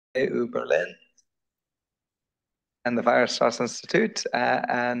TU Berlin and the Virus Institute.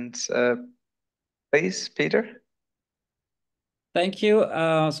 Please, Peter. Thank you.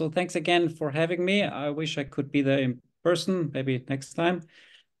 So thanks again for having me. I wish I could be there in person, maybe next time.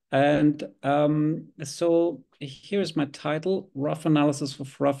 And so here's my title, Rough Analysis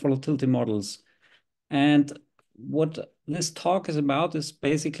of Rough Volatility Models. And what this talk is about is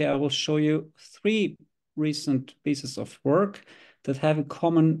basically I will show you 3 recent pieces of work that have a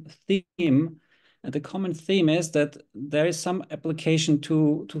common theme. And the common theme is that there is some application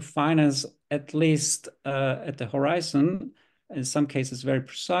to finance, at least at the horizon. In some cases very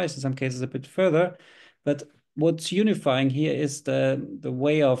precise, in some cases a bit further. But what's unifying here is the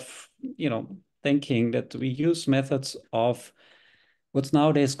way of thinking, that we use methods of what's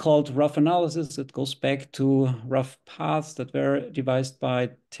nowadays called rough analysis. It goes back to rough paths that were devised by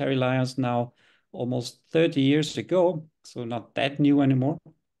Terry Lyons now almost 30 years ago, so not that new anymore.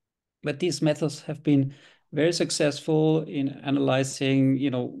 But these methods have been very successful in analyzing,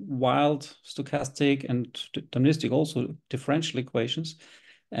 wild stochastic and deterministic, also differential equations.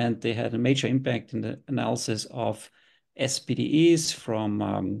 And they had a major impact in the analysis of SPDEs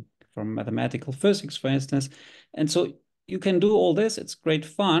from mathematical physics, for instance. And so you can do all this. It's great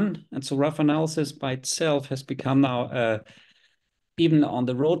fun. And so rough analysis by itself has become now, even on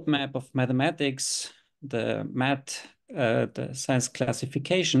the roadmap of mathematics, the science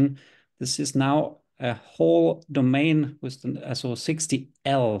classification, this is now a whole domain with the so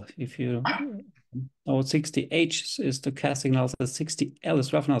 60L. If you know, 60H is stochastic analysis, 60L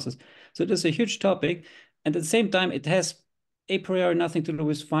is rough analysis. So it is a huge topic. And at the same time, it has a priori nothing to do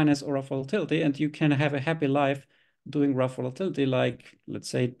with finance or rough volatility. And you can have a happy life doing rough volatility, like, let's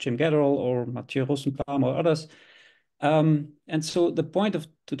say, Jim Gatheral or Mathieu Rosenbaum or others. And so the point of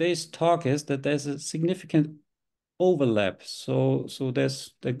today's talk is that there's a significant overlap. So there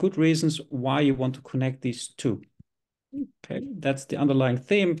are good reasons why you want to connect these two. Okay, that's the underlying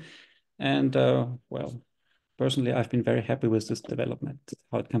theme. And well, personally, I've been very happy with this development,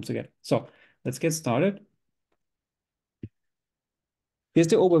 how it comes together. So let's get started. Here's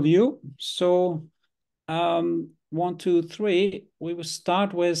the overview. So 1, 2, 3, we will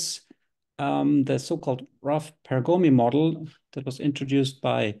start with the so-called rough Bergomi model that was introduced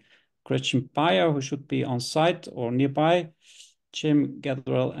by Christian Bayer, who should be on site or nearby, Jim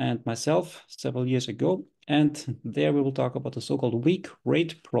Gatheral and myself several years ago. And there we will talk about the so-called weak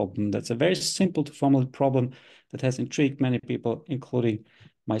rate problem. That's a very simple to formulate problem that has intrigued many people, including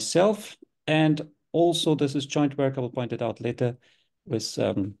myself. And also this is joint work, I will point it out later, with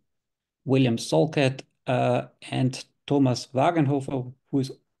William Solkat and Thomas Wagenhofer, who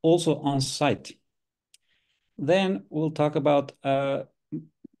is also on site. Then we'll talk about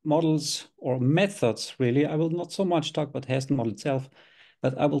models or methods, really. I will not so much talk about Heston model itself,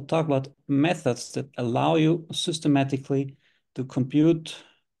 but I will talk about methods that allow you systematically to compute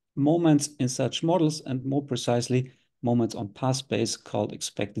moments in such models, and more precisely, moments on path space called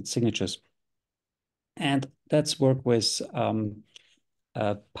expected signatures. And that's work with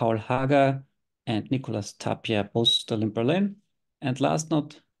Paul Hager and Nicolas Tapia, both still in Berlin. And last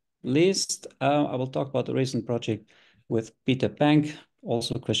not least, I will talk about the recent project with Peter Bank,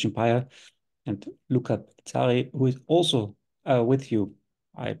 also Christian Bayer, and Luca Pizzari, who is also with you,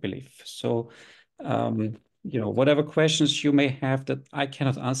 I believe. So, whatever questions you may have that I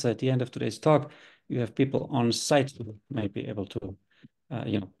cannot answer at the end of today's talk, you have people on site who may be able to,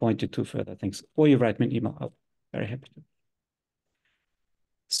 point you to further things, or you write me an email. I'll be very happy to.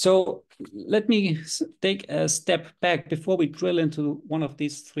 So let me take a step back before we drill into one of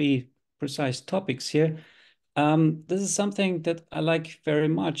these 3 precise topics here. This is something that I like very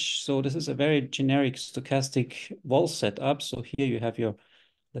much. So this is a very generic stochastic vol setup. So here you have your,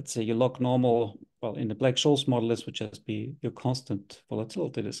 let's say, your log normal. Well, in the Black-Scholes model, this would just be your constant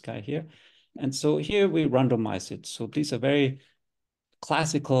volatility, this guy here. And so here we randomize it. So these are very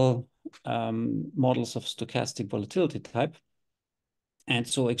classical models of stochastic volatility type. And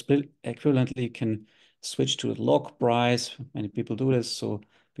so equivalently, you can switch to the log price. Many people do this. So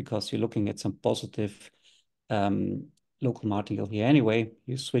because you're looking at some positive local martingale here anyway,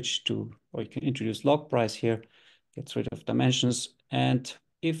 you switch to, or you can introduce log price here, gets rid of dimensions. And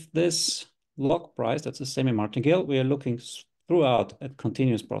if this log price, that's a semi-martingale, we are looking throughout at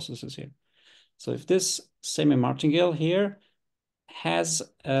continuous processes here. So if this semi-martingale here has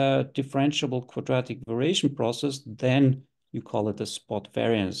a differentiable quadratic variation process, then you call it a spot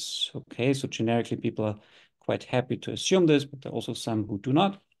variance. Okay, so generically people are quite happy to assume this, but there are also some who do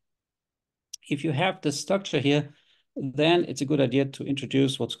not. If you have this structure here, then it's a good idea to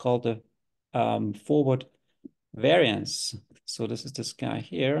introduce what's called the forward variance. So this is this guy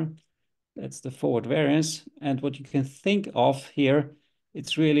here. That's the forward variance. And what you can think of here,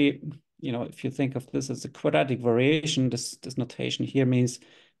 it's really, you know, if you think of this as a quadratic variation, this notation here means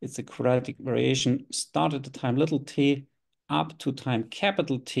it's a quadratic variation start at the time little t up to time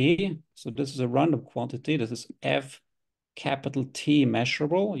capital T. So this is a random quantity. This is F capital T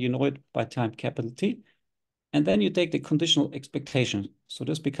measurable. You know it by time capital T. And then you take the conditional expectation. So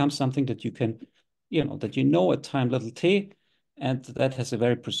this becomes something that you can, that you know at time little t, and that has a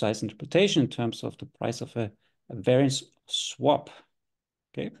very precise interpretation in terms of the price of a variance swap.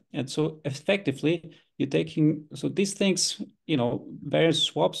 Okay, and so effectively you're taking, so these things, variance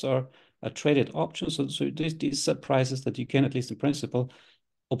swaps are traded options. So these are prices that you can, at least in principle,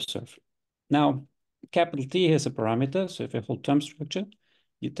 observe. Now, capital T has a parameter. So if you hold term structure,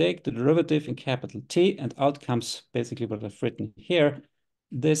 you take the derivative in capital T, and out comes basically what I've written here.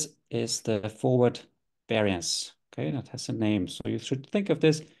 This is the forward variance. Okay, that has a name. So you should think of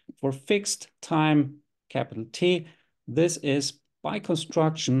this for fixed time capital T. This is by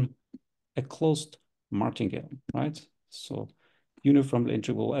construction a closed martingale, right? So uniformly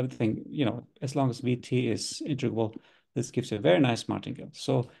integrable, everything, as long as VT is integrable, this gives you a very nice martingale.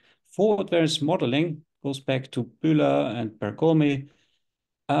 So forward variance modeling goes back to Bühler and Bergomi.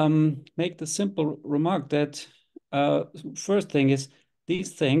 Make the simple remark that first thing is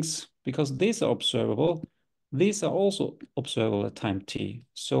these things, because these are observable, these are also observable at time t.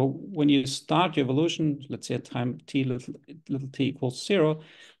 So when you start your evolution, let's say at time t little t equals 0,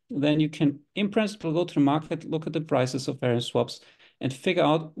 then you can, in principle, go to the market, look at the prices of variance swaps, and figure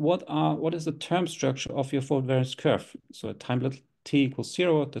out what is the term structure of your forward variance curve. So at time little t equals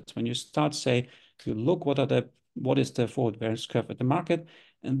 0, that's when you start, say, you look what is the forward variance curve at the market,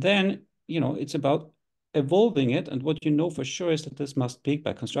 and then it's about evolving it. And what you know for sure is that this must be,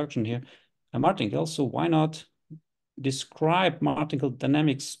 by construction here, a martingale. So why not describe martingale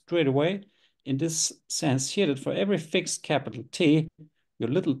dynamics straight away in this sense here, that for every fixed capital T, your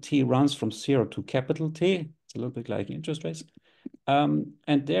little t runs from 0 to capital T. It's a little bit like interest rates. And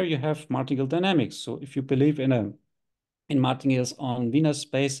there you have martingale dynamics. So if you believe in martingales on Wiener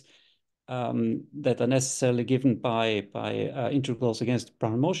space that are necessarily given by integrals against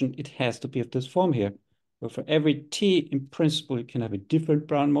Brown motion, it has to be of this form here, where for every t, in principle, you can have a different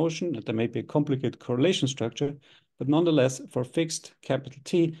Brown motion, and there may be a complicated correlation structure, but nonetheless, for fixed capital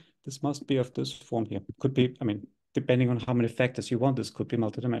T, this must be of this form here. Could be, depending on how many factors you want, this could be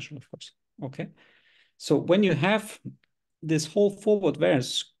multidimensional, of course. Okay. So when you have this whole forward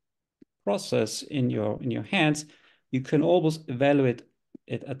variance process in your hands, you can always evaluate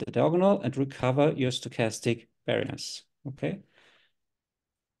it at the diagonal and recover your stochastic variance. Okay.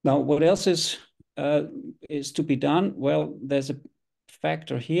 Now, what else is to be done? Well, there's a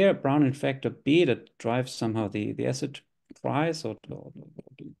factor here, Brownian factor B, that drives somehow the asset price, or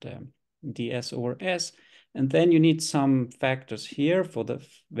the ds over s. And then you need some factors here for the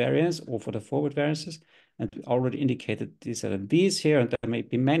variance or for the forward variances. And we already indicated these are the B's here, and there may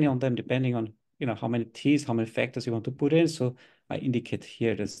be many on them depending on how many T's, how many factors you want to put in. So I indicate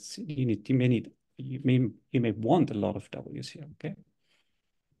here that you may want a lot of W's here. Okay.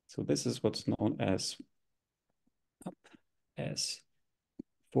 So this is what's known as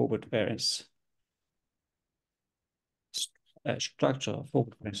forward variance structure of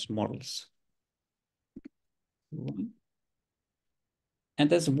forward variance models. And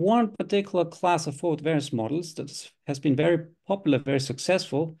there's one particular class of forward variance models that has been very popular, very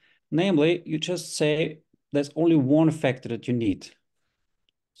successful. Namely, you just say there's only one factor that you need.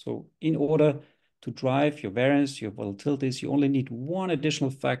 So in order to drive your variance, your volatilities, you only need one additional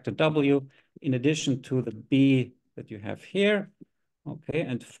factor, W, in addition to the B that you have here. Okay,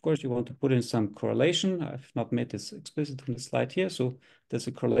 and of course you want to put in some correlation. I've not made this explicit in the slide here. So there's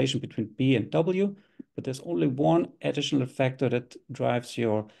a correlation between B and W, but there's only one additional factor that drives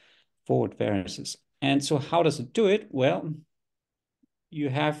your forward variances. And so how does it do it? Well, you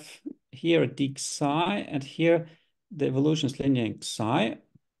have here a d psi, and here the evolution is linear in psi,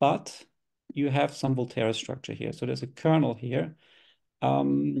 but you have some Volterra structure here. So there's a kernel here.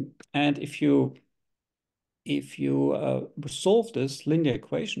 And if you solve this linear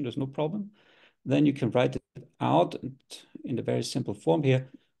equation, there's no problem. Then you can write it out in a very simple form here,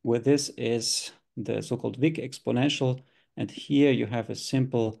 where this is the so-called Wick exponential. And here you have a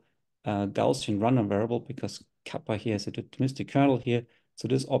simple Gaussian random variable, because kappa here is a deterministic kernel here. So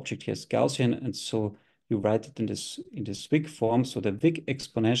this object here is Gaussian. And so you write it in this Wick form. So the Wick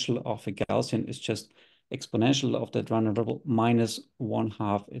exponential of a Gaussian is just exponential of that random variable minus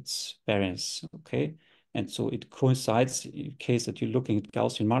 1/2 its variance. Okay. And so it coincides, in case that you're looking at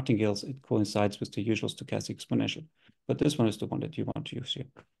Gaussian martingales, it coincides with the usual stochastic exponential. But this one is the one that you want to use here.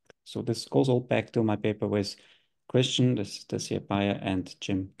 So this goes all back to my paper with Christian, this here, Bayer, and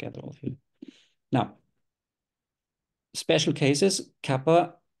Jim Gatheral here. Now, special cases,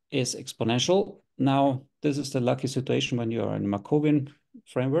 kappa is exponential. Now, this is the lucky situation when you are in Markovian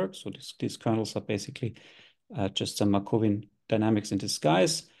framework. So these kernels are basically just some Markovian dynamics in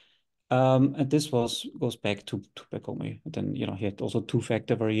disguise. And this goes back to Bergomi. And then, he had also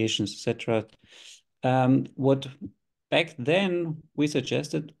two-factor variations, etc. What back then we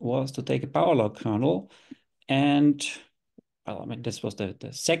suggested was to take a power law kernel. And, well, I mean, this was the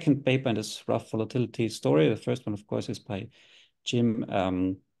second paper in this rough volatility story. The first one, of course, is by Jim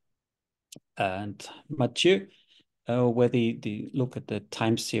and Mathieu, where they look at the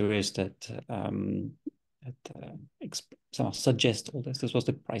time series that somehow suggest all this. This was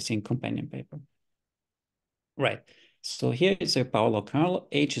the pricing companion paper. Right. So here is a power law kernel.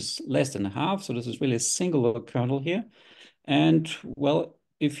 H is less than a half. So this is really a singular kernel here. And well,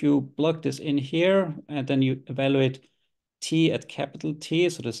 if you plug this in here and then you evaluate T at capital T,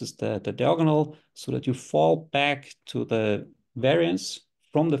 so this is the diagonal, so that you fall back to the variance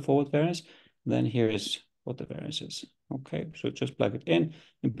from the forward variance, then here is what the variance is. Okay, so just plug it in.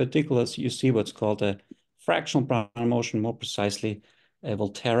 In particular, you see what's called a fractional Brown motion, more precisely a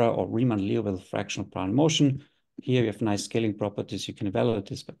Volterra or Riemann-Liouville fractional Brown motion. Here you have nice scaling properties. You can evaluate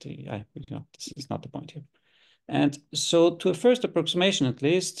this, but this is not the point here. And so to a first approximation, at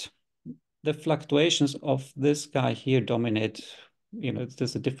least, the fluctuations of this guy here dominate,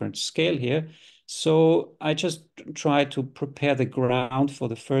 there's a different scale here. So I just try to prepare the ground for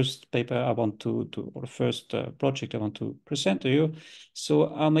the first paper I want to or the first project I want to present to you. So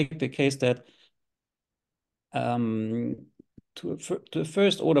I'll make the case that to a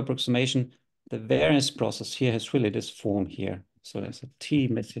first order approximation, the variance process here has really this form here. So there's a T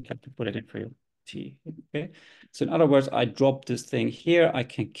missing. I have to put it in for you. T. Okay. So in other words, I drop this thing here. I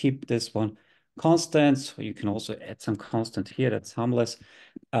can keep this one constant. So you can also add some constant here. That's harmless.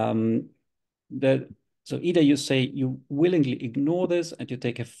 So either you say you willingly ignore this and you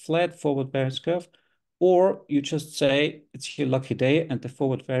take a flat forward variance curve, or you just say it's your lucky day and the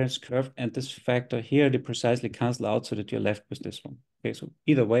forward variance curve and this factor here, they precisely cancel out so that you're left with this one. Okay, so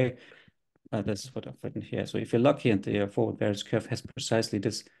either way, this is what I've written here. So if you're lucky and the forward variance curve has precisely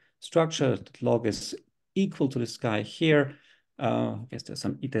this structure, the log is equal to this guy here. I guess there's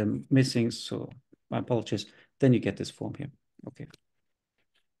some eta missing, so my apologies. Then you get this form here. Okay,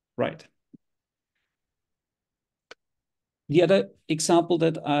 right. The other example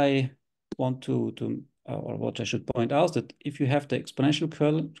that I want to or what I should point out, that if you have the exponential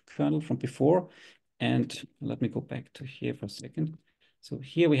kernel from before, and let me go back to here for a second. So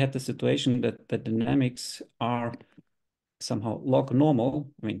here we had the situation that the dynamics are somehow log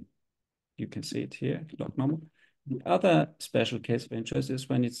normal. I mean, you can see it here, log normal. The other special case of interest is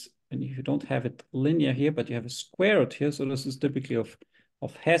when you don't have it linear here, but you have a square root here. So this is typically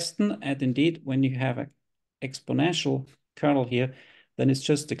of Heston. And indeed, when you have an exponential kernel here, then it's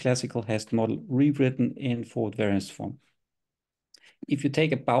just the classical Heston model rewritten in forward variance form. If you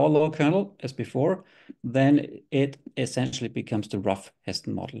take a power law kernel as before, then it essentially becomes the rough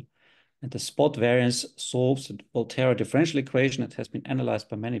Heston model. And the spot variance solves the Volterra differential equation. It has been analyzed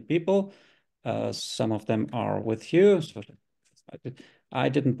by many people. Some of them are with you. So I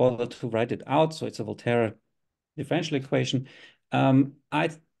didn't bother to write it out. So it's a Volterra differential equation. I'm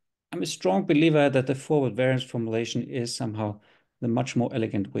a strong believer that the forward variance formulation is somehow the much more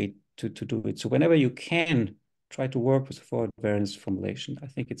elegant way to do it. So whenever you can try to work with the forward variance formulation, I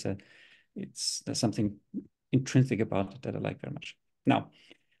think there's something intrinsic about it that I like very much. Now,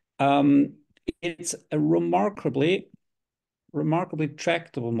 it's a remarkably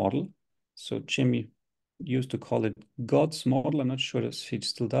tractable model. So Jimmy used to call it God's model. I'm not sure if he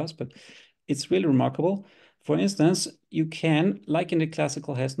still does, but it's really remarkable. For instance, you can, like in the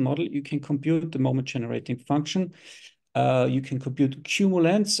classical Heston model, you can compute the moment generating function. You can compute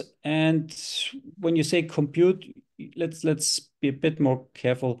cumulants. And when you say compute, let's be a bit more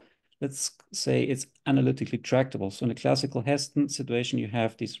careful. Let's say it's analytically tractable. So in a classical Heston situation, you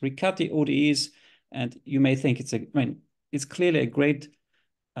have these Riccati ODEs, and you may think it's clearly a great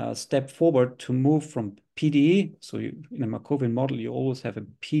step forward to move from PDE. So in a Markovian model, you always have a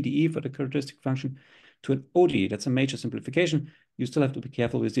PDE for the characteristic function to an ODE. That's a major simplification. You still have to be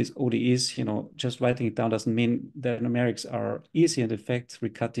careful with these ODEs. Just writing it down doesn't mean the numerics are easy. And in fact,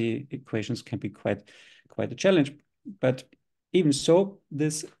 Riccati equations can be quite a challenge. But even so,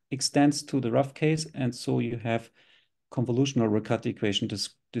 this extends to the rough case. And so you have convolutional Riccati equation to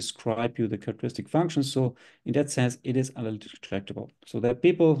describe you the characteristic function. So in that sense, it is analytically tractable. So there are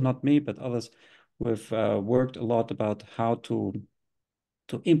people, not me, but others, who have worked a lot about how to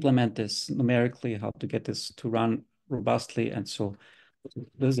implement this numerically, how to get this to run robustly. And so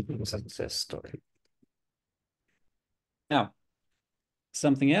this is a big success story. Now,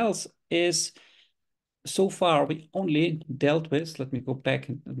 something else is, so far we only dealt with, let me go back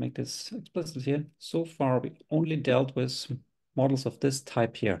and make this explicit here. So far we only dealt with models of this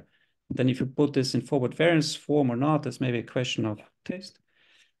type here. Then if you put this in forward variance form or not, that's maybe a question of taste.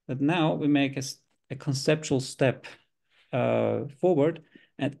 But now we make a conceptual step forward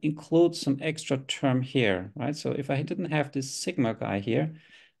and include some extra term here, right? So if I didn't have this sigma guy here,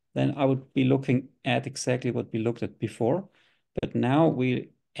 then I would be looking at exactly what we looked at before. But now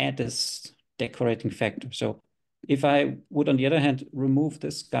we add this decorating factor. So if I would, on the other hand, remove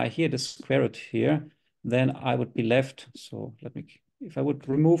this guy here, the square root here, then I would be left. So if I would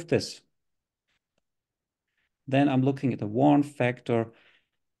remove this, then I'm looking at a 1 factor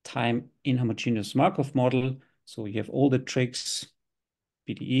time inhomogeneous Markov model. So you have all the tricks,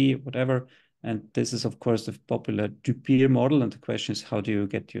 PDE, whatever. And this is, of course, the popular Dupere model. And the question is, how do you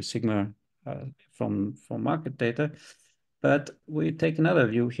get your sigma from market data? But we take another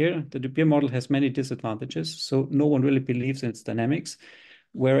view here. The Dupere model has many disadvantages, so no one really believes in its dynamics.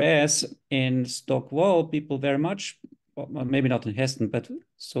 Whereas in stock vol, people very much, well, maybe not in Heston, but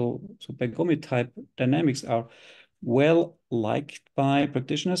so Bergomi type dynamics are well liked by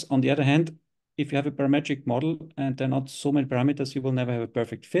practitioners. On the other hand, if you have a parametric model and there are not so many parameters, you will never have a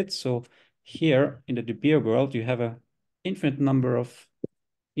perfect fit. So here in the Dupere world, you have an infinite number of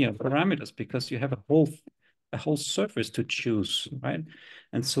parameters because you have a whole surface to choose, right?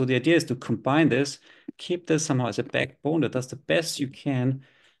 And so the idea is to combine this, keep this somehow as a backbone that does the best you can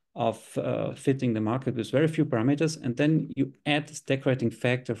of fitting the market with very few parameters, and then you add this decorating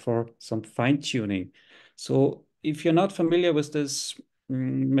factor for some fine-tuning. So if you're not familiar with this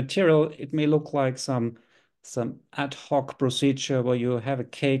material, it may look like some ad hoc procedure where you have a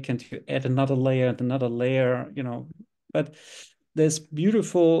cake and you add another layer and another layer, but there's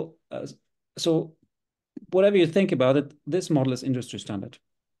beautiful, so whatever you think about it, this model is industry standard.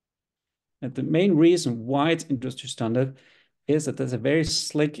 And the main reason why it's industry standard is that there's a very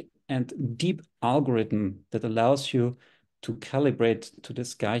slick and deep algorithm that allows you to calibrate to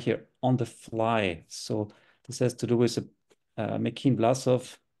this guy here on the fly. So this has to do with a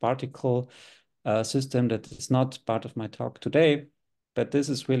McKean-Vlasov particle system that is not part of my talk today. But this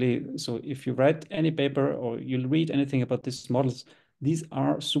is really, so if you write any paper or you read anything about these models, these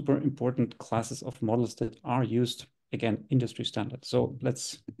are super important classes of models that are used, again, industry standard. So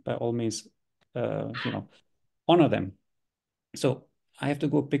let's, by all means, honor them. So I have to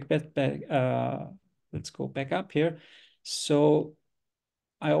go back. Let's go back up here. So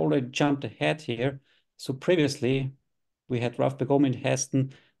I already jumped ahead here. So previously, we had rough Bergomi and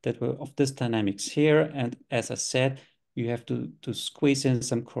Heston that were of this dynamics here. And as I said, you have to squeeze in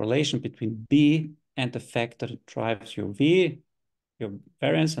some correlation between B and the factor that drives your V, your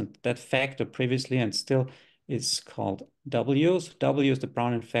variance, and that factor previously and still is called W. So W is the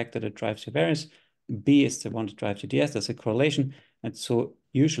Brownian factor that drives your variance. B is the one that drives your DS. There's a correlation. And so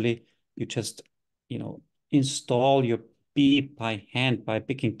usually you just, install your B by hand by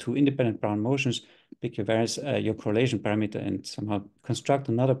picking two independent Brown motions, pick your variance, your correlation parameter, and somehow construct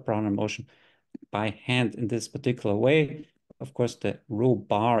another Brownian motion by hand in this particular way. Of course, the rho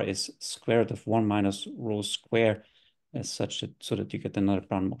bar is square root of 1 minus rho square as such so that you get another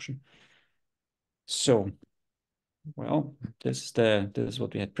Brown motion. So, well, this is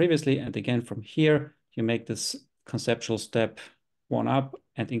what we had previously. And again, from here, you make this conceptual step one up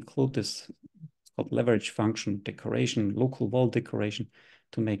and include this, it's called leverage function decoration, local vol decoration,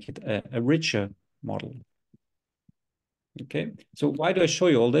 to make it a richer model. Okay, so why do I show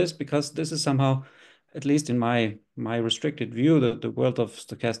you all this? Because this is somehow, at least in my restricted view, the world of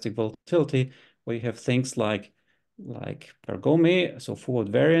stochastic volatility, where you have things like Bergomi, so forward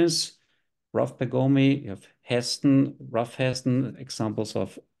variance, rough Bergomi, you have Heston, rough Heston, examples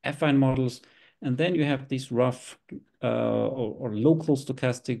of affine models, and then you have these rough or local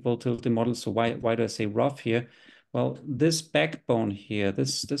stochastic volatility models. So why do I say rough here? Well, this backbone here,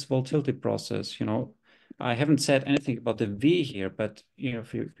 this volatility process, I haven't said anything about the V here, but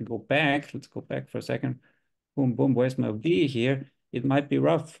if you go back, let's go back for a second. Boom, boom, where's my V here? It might be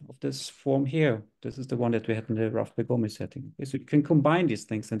rough of this form here. This is the one that we had in the rough Bergomi setting. Okay, so you can combine these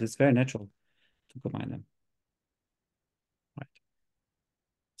things, and it's very natural to combine them. Right.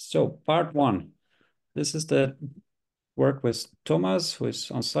 So part one, this is the work with Thomas, who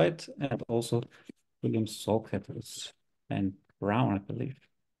is on site, and also William Salkett, who is and brown, I believe.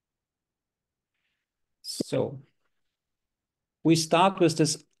 So we start with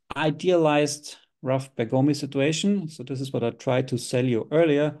this idealized rough Bergomi situation. So this is what I tried to sell you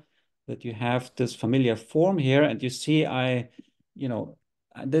earlier, that you have this familiar form here, and you see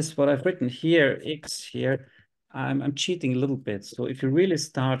this what I've written here, X here, I'm cheating a little bit. So if you really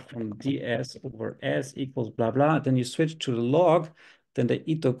start from ds over s equals blah, blah, then you switch to the log, then the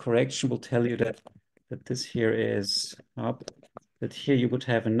Ito correction will tell you that this here is up, that here you would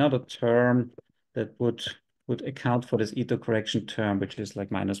have another term that would account for this Ito correction term, which is like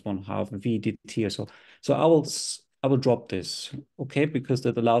 -1/2 v dt or so. So I will drop this, okay, because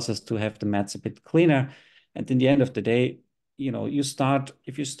that allows us to have the maths a bit cleaner. And in the end of the day,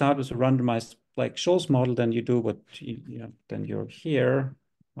 if you start with a randomized Black-Scholes model, then you do what then you're here.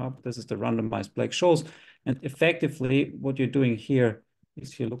 This is the randomized Black-Scholes, and effectively what you're doing here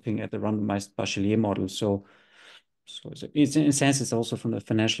is you're looking at the randomized Bachelier model. So it's, in a sense, it's also from the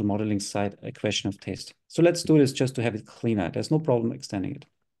financial modeling side a question of taste. So let's do this just to have it cleaner. There's no problem extending it.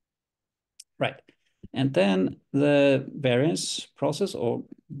 Right. And then the variance process,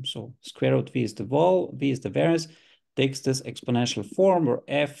 so square root v is the vol, v is the variance, takes this exponential form where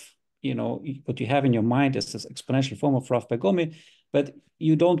f, what you have in your mind is this exponential form of rough Bergomi, but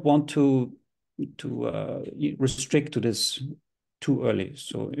you don't want to restrict to this too early.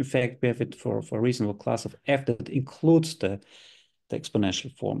 So in fact, we have it for a reasonable class of f that includes the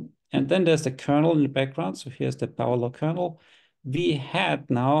exponential form. And then there's the kernel in the background. So here's the power law kernel. We had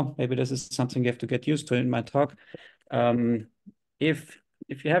now, maybe this is something you have to get used to in my talk.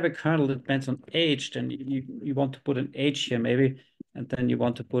 If you have a kernel that depends on h, then you want to put an h here maybe, and then you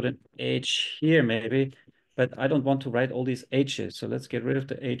want to put an h here maybe, but I don't want to write all these h's. So let's get rid of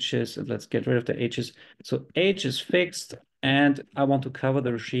the h's and let's get rid of the h's. So h is fixed, and I want to cover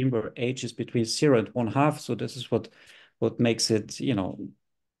the regime where h is between 0 and 1/2. So this is what makes it,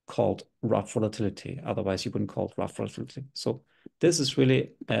 called rough volatility. Otherwise, you wouldn't call it rough volatility. So this is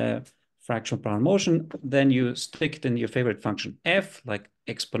really a fractional Brown motion. Then you stick it in your favorite function f, like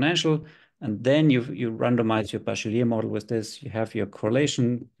exponential, and then you randomize your Bachelier model with this. You have your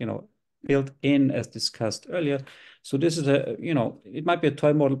correlation, built in as discussed earlier. So this is it might be a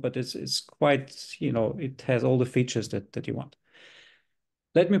toy model, but it's quite, it has all the features that you want.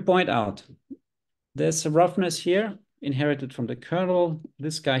 Let me point out, there's a roughness here inherited from the kernel.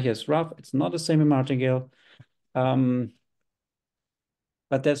 This guy here is rough. It's not a semi-martingale.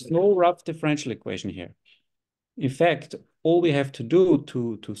 But there's no rough differential equation here. In fact, all we have to do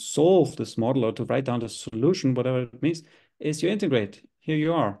to solve this model or to write down the solution, whatever it means, is you integrate. Here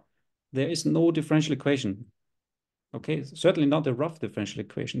you are. There is no differential equation. Okay, certainly not a rough differential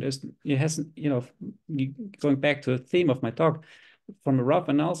equation. It hasn't, going back to the theme of my talk, from a rough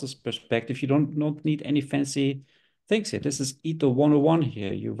analysis perspective, you don't need any fancy things here. This is Ito 101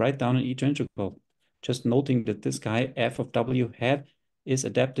 here. You write down an Ito integral, just noting that this guy, f of w hat, is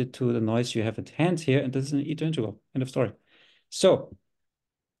adapted to the noise you have at hand here, and this is an Ito integral. End of story. So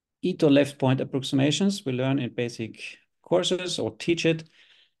Ito left point approximations we learn in basic courses or teach it.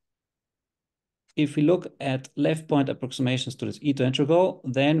 If we look at left point approximations to this Ito integral,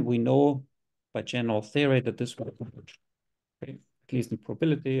 then we know by general theory that this will converge, okay? At least in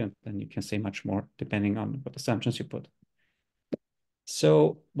probability, and then you can say much more depending on what assumptions you put.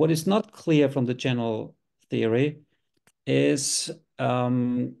 So what is not clear from the general theory is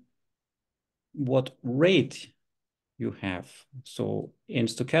what rate you have. So in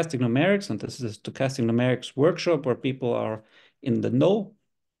stochastic numerics, and this is a stochastic numerics workshop where people are in the know,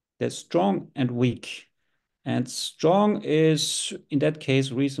 there's strong and weak. And strong is, in that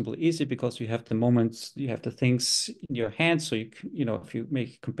case, reasonably easy because you have the moments, you have the things in your hand. So if you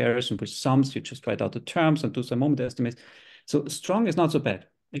make a comparison with sums, you just write out the terms and do some moment estimates. So strong is not so bad.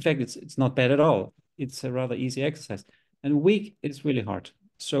 In fact, it's not bad at all. It's a rather easy exercise. And weak is really hard.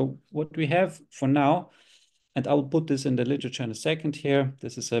 So what we have for now, and I will put this in the literature in a second here.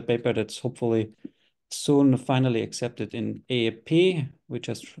 This is a paper that's hopefully soon finally accepted in AAP, which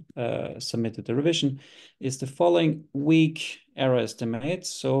has submitted the revision, is the following weak error estimates.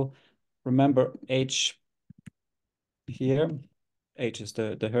 So remember H here, H is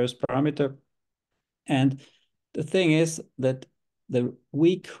the Hurst parameter. And the thing is that the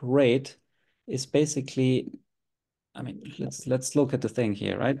weak rate is basically, I mean, let's look at the thing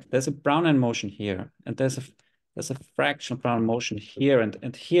here, right? There's a Brownian motion here, and there's a fractional Brownian motion here,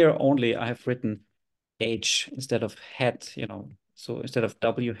 and here only I have written H instead of hat, So instead of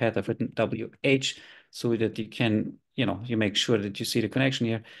W hat, I've written WH so that you can, you make sure that you see the connection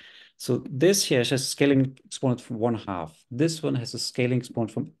here. So this here has a scaling exponent from 1/2. This one has a scaling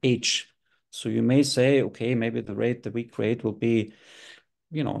exponent from H. So you may say, okay, maybe the weak rate will be,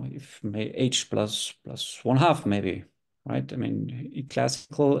 if h plus 1/2 maybe, right? I mean, in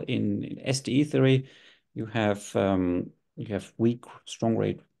classical in SDE theory, you have weak strong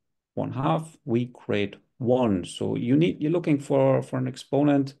rate 1/2, weak rate 1. So you're looking for an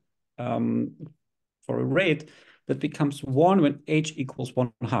exponent for a rate that becomes 1 when h equals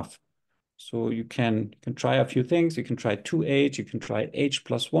 1/2. So you can try a few things. You can try 2h, you can try h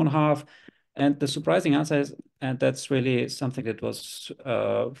plus 1/2. And the surprising answer is, and that's really something that was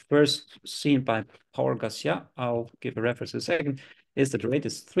first seen by Paul Garcia, I'll give a reference in a second, is that the rate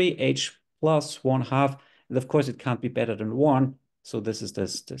is 3h plus 1/2. And of course, it can't be better than 1. So this is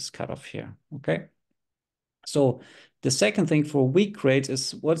this cutoff here, okay? So the second thing for weak rates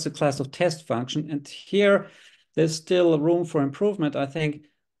is what's the class of test function? And here, there's still room for improvement. I think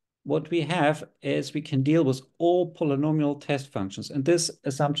what we have is we can deal with all polynomial test functions. And this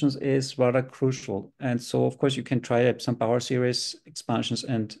assumption is rather crucial. And so, of course, you can try some power series expansions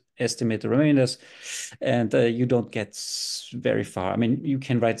and estimate the remainders. And you don't get very far. I mean, you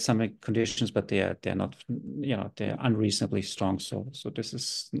can write some conditions, but they're not, they're unreasonably strong. So this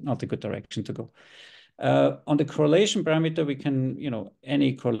is not a good direction to go. On the correlation parameter, we can,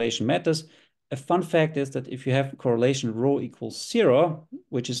 any correlation matters. A fun fact is that if you have correlation rho equals 0,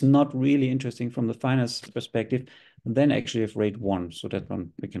 which is not really interesting from the finance perspective, then actually you have rate 1. So that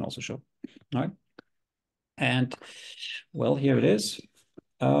one we can also show. All right. And well, here it is.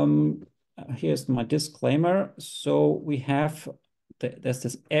 Here's my disclaimer. So we have, there's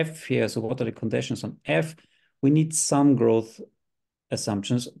this F here. So what are the conditions on F? We need some growth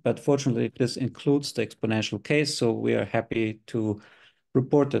assumptions, but fortunately this includes the exponential case. So we are happy to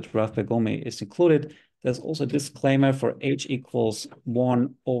report that Ralph Bergomi is included. There's also a disclaimer for h equals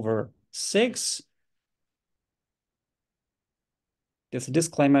 1/6. There's a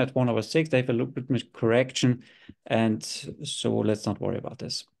disclaimer at 1/6. They have a logarithmic correction. And so let's not worry about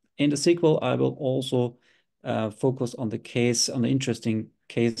this. In the sequel, I will also focus on the case, on the interesting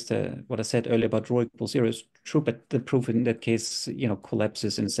case, what I said earlier about rho equals 0 is true, but the proof in that case,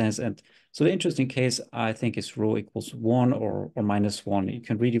 collapses in a sense. And so the interesting case, I think, is rho equals 1 or -1. You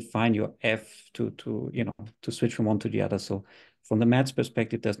can redefine your f to switch from one to the other. So from the maths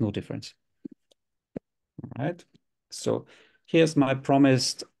perspective, there's no difference. All right. So here's my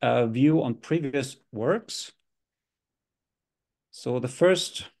promised view on previous works. So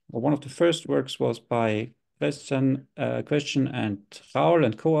one of the first works was by Heston, Question and Raul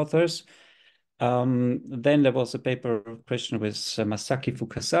and co-authors. Then there was a paper question with Masaki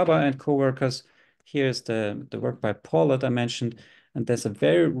Fukasawa and co-workers. Here's the work by Paul that I mentioned. And there's a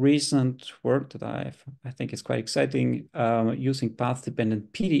very recent work that I think is quite exciting, using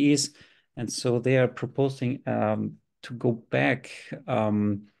path-dependent PDEs. And so they are proposing to go back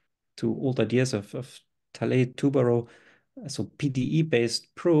to old ideas of Tallet, Tubaro, so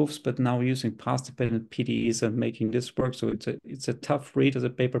PDE-based proofs, but now using path-dependent PDEs and making this work. So it's a tough read as a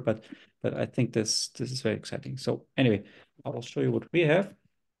paper, but I think this is very exciting. So anyway, I will show you what we have.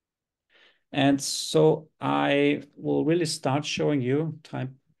 And so I will really start showing you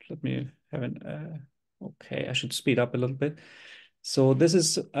time. Let me have okay, I should speed up a little bit. So this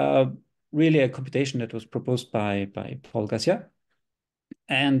is really a computation that was proposed by Paul Garcia.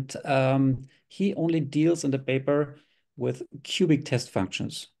 And he only deals in the paper with cubic test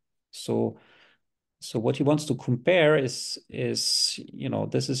functions. So what he wants to compare is this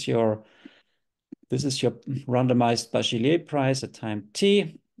is your randomized Bachelier price at time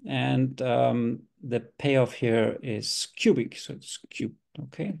t, and the payoff here is cubic, so it's cubed.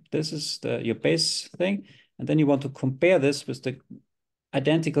 Okay, this is your base thing, and then you want to compare this with the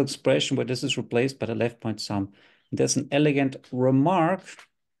identical expression where this is replaced by the left point sum. There's an elegant remark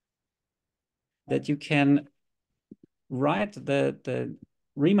that you can write the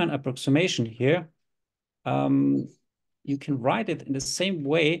Riemann approximation here. You can write it in the same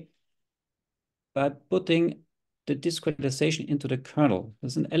way by putting the discretization into the kernel.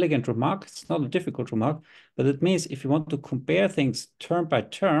 It's an elegant remark. It's not a difficult remark, but it means if you want to compare things term by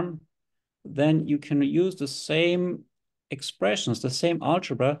term, then you can use the same expressions, the same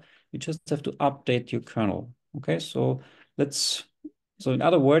algebra. You just have to update your kernel. Okay, so in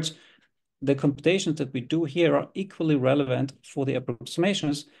other words, the computations that we do here are equally relevant for the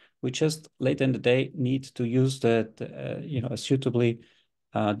approximations. We just later in the day need to use a suitably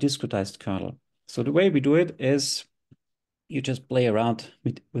discretized kernel. So the way we do it is you just play around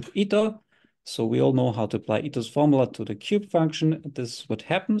with Ito. So we all know how to apply Ito's formula to the cube function. This is what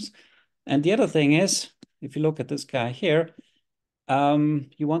happens. And the other thing is, if you look at this guy here,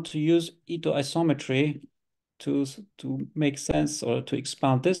 you want to use Ito isometry to make sense or to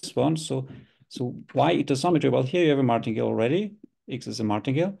expand this one. So why isometry? Well, here you have a martingale already. X is a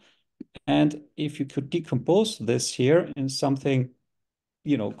martingale. And if you could decompose this here in something,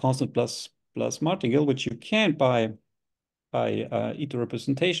 you know, constant plus martingale, which you can by Ito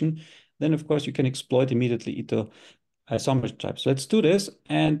representation, then of course you can exploit immediately Ito isometry type. So let's do this.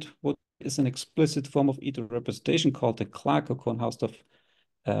 And what is an explicit form of Ito representation called the Clark-Hausman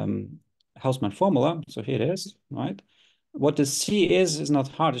formula. So here it is, right? What the C is not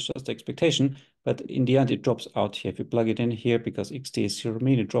hard, it's just the expectation, but in the end it drops out here. If you plug it in here, because xt is 0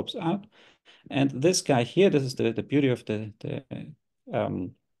 mean, it drops out. And this guy here, this is the beauty of the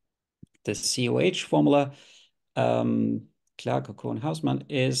COH formula, Clark-Hausman,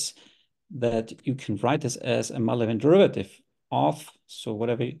 is that you can write this as a Malevin derivative of, so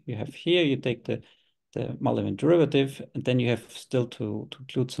whatever you have here, you take the Malevin derivative, and then you have still to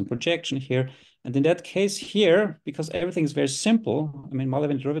include some projection here. And in that case here, because everything is very simple, I mean,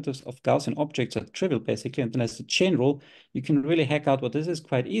 Malevin derivatives of Gaussian objects are trivial, basically, and then as a chain rule, you can really hack out what this is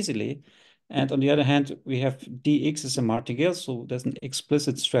quite easily. And on the other hand, we have dx is a martingale, so there's an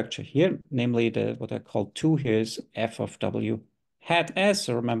explicit structure here, namely what I call 2 here is f of w hat s,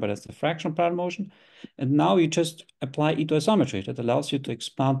 so remember that's the fractional pattern motion. And now you just apply Ito isometry that allows you to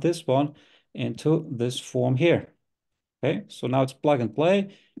expand this one into this form here. Okay, so now it's plug and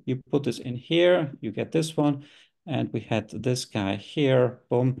play. You put this in here, you get this one, and we had this guy here,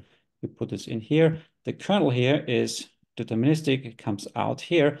 boom, you put this in here. The kernel here is deterministic, it comes out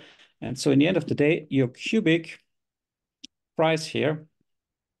here. And so in the end of the day, your cubic price here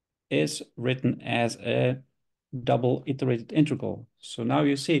is written as a double iterated integral. So now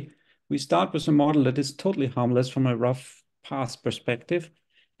you see, we start with a model that is totally harmless from a rough path perspective.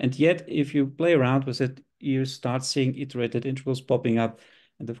 And yet, if you play around with it, you start seeing iterated integrals popping up.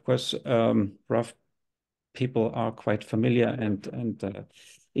 And of course, rough people are quite familiar and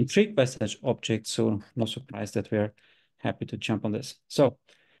intrigued by such objects. So no surprise that we're happy to jump on this. So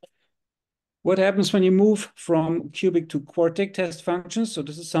what happens when you move from cubic to quartic test functions? So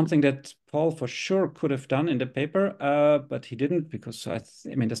this is something that Paul for sure could have done in the paper, but he didn't, because I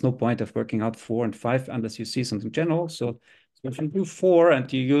mean, there's no point of working out 4 and 5 unless you see something general. So if you do 4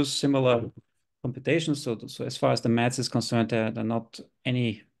 and you use similar computations, so as far as the maths is concerned, there are not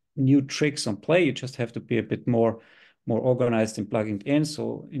any new tricks on play. You just have to be a bit more organized in plugging it in.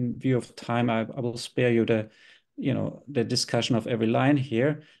 So in view of time, I will spare you the discussion of every line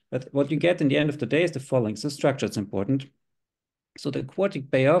here. But what you get in the end of the day is the following. So structure is important. So the quartic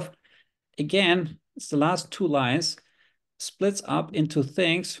payoff, again, it's the last 2 lines, splits up into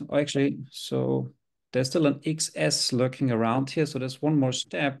things, or actually, so there's still an XS lurking around here. So there's one more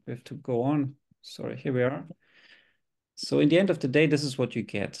step. We have to go on. Sorry, here we are. So in the end of the day, this is what you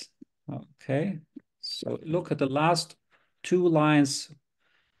get. Okay, so look at the last 2 lines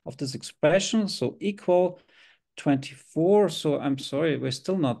of this expression. So equal 24. So I'm sorry, we're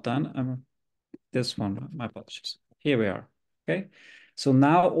still not done. This one, my apologies. Here we are. Okay, so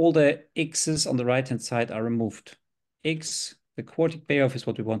now all the x's on the right-hand side are removed. X, the quartic payoff is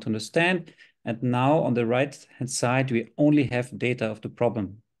what we want to understand. And now on the right-hand side, we only have data of the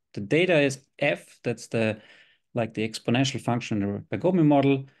problem. The data is f, that's like the exponential function in the Bergomi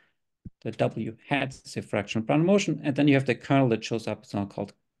model. The w hat is a fractional pattern motion. And then you have the kernel that shows up. It's now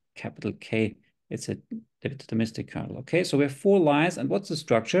called capital K. It's a deterministic kernel. Okay, so we have 4 lines. And what's the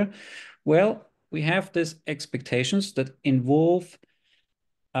structure? Well, we have these expectations that involve,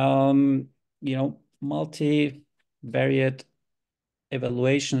 multivariate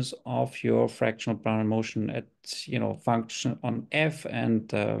evaluations of your fractional pattern motion at, function on f and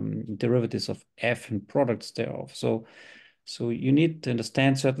derivatives of f and products thereof. So you need to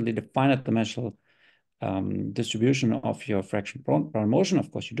understand certainly the finite dimensional distribution of your fractional pattern motion. Of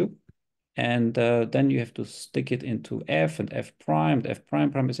course you do. And then you have to stick it into f and f prime,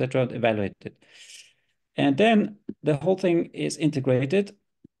 etc., and evaluate it. And then the whole thing is integrated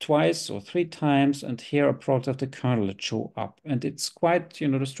twice or 3 times, and here are products of the kernel that show up. And it's quite,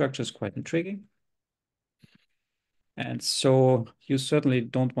 the structure is quite intriguing. And so you certainly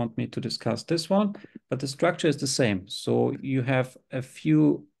don't want me to discuss this one, but the structure is the same. So you have a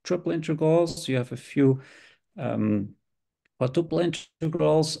few triple integrals, you have a few quadruple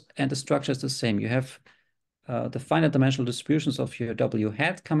integrals, and the structure is the same. You have the finite dimensional distributions of your w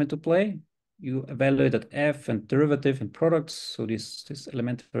hat come into play. You evaluate at f and derivative and products, so these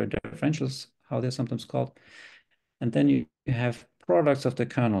elementary differentials, how they're sometimes called. And then you have products of the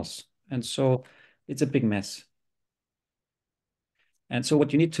kernels. And so it's a big mess. And so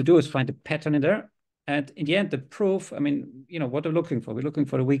what you need to do is find a pattern in there. And in the end, the proof, I mean, what are we looking for? We're looking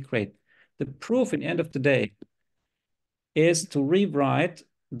for a weak rate. The proof in the end of the day is to rewrite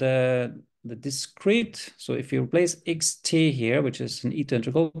the discrete. So if you replace xt here, which is an eta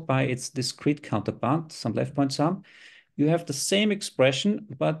integral, by its discrete counterpart, some left point sum, you have the same expression,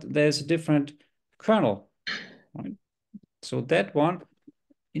 but there's a different kernel, right? So that one,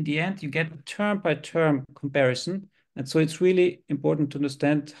 in the end, you get a term by term comparison. And so it's really important to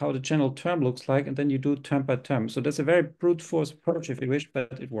understand how the general term looks like, and then you do term by term. So that's a very brute force approach if you wish,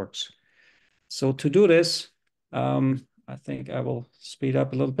 but it works. So to do this, I think I will speed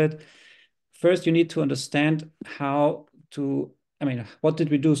up a little bit. First, you need to understand how to, what did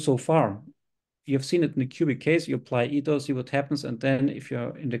we do so far? You've seen it in the cubic case, you apply eta, see what happens, and then if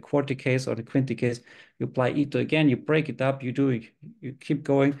you're in the quartic case or the quintic case, you apply eta again, you break it up, you keep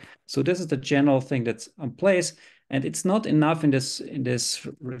going. So this is the general thing that's in place, and it's not enough in this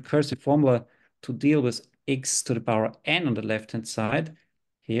recursive formula to deal with x to the power n on the left-hand side.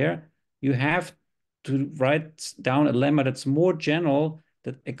 Here, you have to write down a lemma that's more general,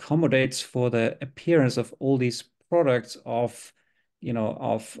 that accommodates for the appearance of all these products of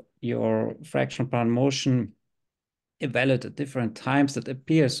your fractional power motion evaluated at different times that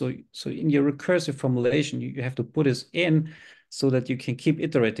appear. So in your recursive formulation, you have to put this in so that you can keep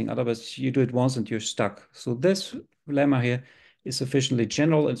iterating. Otherwise, you do it once and you're stuck. So this lemma here is sufficiently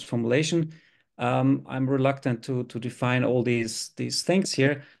general in its formulation. I'm reluctant to define all these things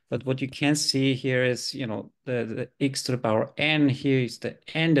here, but what you can see here is, the x to the power n. Here is the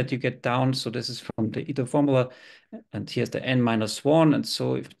n that you get down. So this is from the eta formula, and here's the n minus 1. And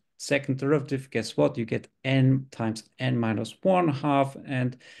so if second derivative, guess what? You get n times n minus 1 half.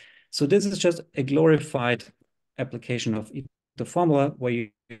 And so this is just a glorified application of the formula where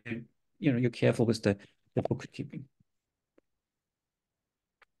you're careful with the bookkeeping.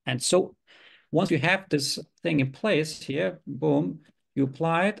 And so once you have this thing in place here, boom, you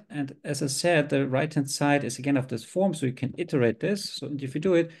apply it. And as I said, the right-hand side is again of this form, so you can iterate this. So if you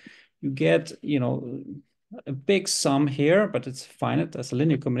do it, you get, a big sum here, but it's finite as a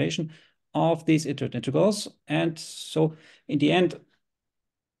linear combination of these iterated integrals. And so in the end,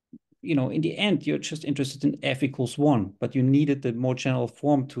 you're just interested in f equals 1, but you needed the more general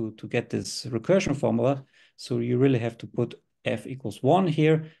form to get this recursion formula. So you really have to put f equals 1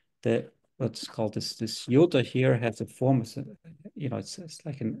 here. What's called this iota here has a form, it's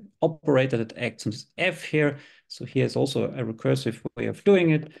like an operator that acts on f here. So here's also a recursive way of doing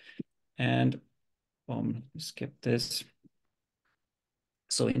it. And skip this.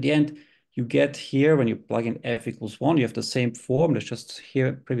 So in the end, you get here, when you plug in f equals 1, you have the same form. There's just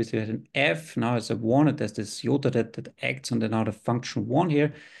here, previously had an f, now it's a 1, and there's this iota that acts on the function 1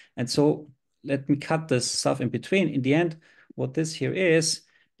 here. And so let me cut this stuff in between. In the end, what this here is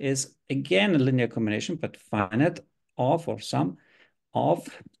again a linear combination, but finite of, or sum of,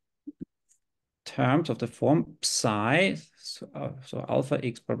 terms of the form psi, so alpha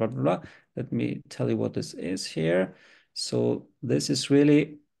x blah, blah, blah. Let me tell you what this is here. So this is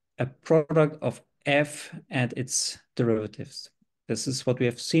really a product of f and its derivatives. This is what we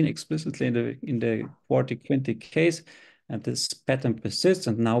have seen explicitly in the quartic quintic case, and this pattern persists.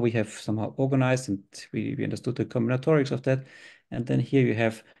 And now we have somehow organized, and we understood the combinatorics of that. And then here you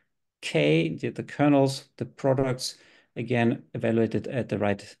have k, the kernels, the products, again evaluated at the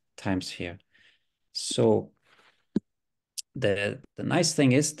right times here. So the nice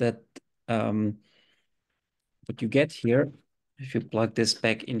thing is that what you get here, if you plug this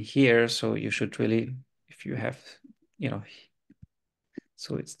back in here, so you should really, if you have,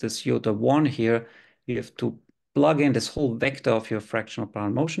 so it's this iota 1 here, you have to plug in this whole vector of your fractional power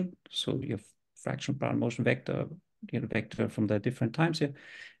motion. So your fractional power motion vector, vector from the different times here.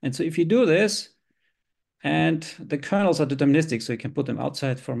 And so if you do this, and the kernels are deterministic, so you can put them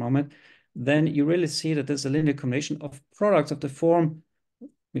outside for a moment, then you really see that there's a linear combination of products of the form,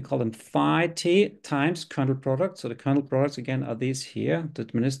 we call them phi t times kernel products. So the kernel products, again, are these here,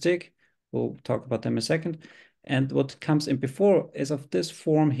 deterministic. We'll talk about them in a second. And what comes in before is of this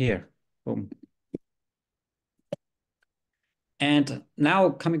form here. Boom. And now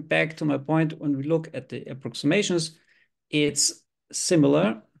coming back to my point, when we look at the approximations, it's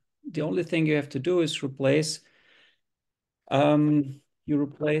similar. The only thing you have to do is replace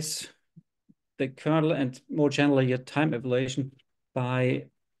the kernel and more generally your time evaluation by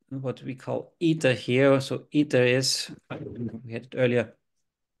what we call eta here. So eta is, we had it earlier,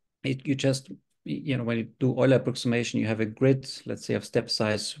 you just, when you do Euler approximation, you have a grid, let's say of step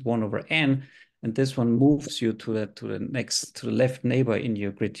size 1 over n, and this one moves you to the left neighbor in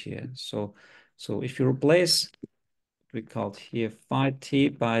your grid here. So if you replace, we called here phi t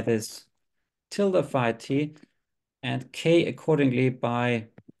by this tilde phi t, and k accordingly by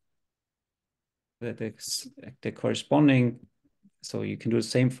the corresponding. So you can do the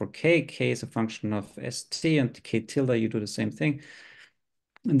same for k. K is a function of st, and k tilde, you do the same thing.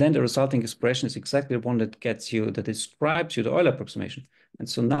 And then the resulting expression is exactly the one that describes you the Euler approximation. And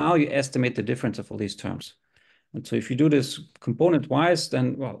so now you estimate the difference of all these terms. And so if you do this component-wise,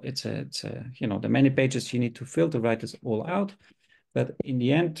 then, well, it's you know, the many pages you need to fill to write this all out. But in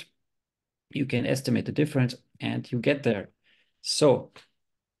the end, you can estimate the difference and you get there. So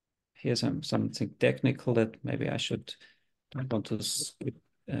here's something technical that maybe I don't want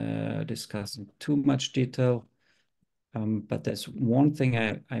to discuss in too much detail. But there's one thing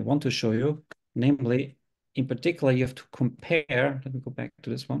I want to show you, namely, in particular, you have to compare. Let me go back to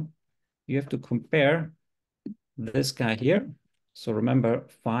this one. You have to compare this guy here. So remember,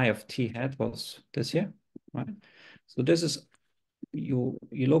 phi of t hat was this here, right? So this is, you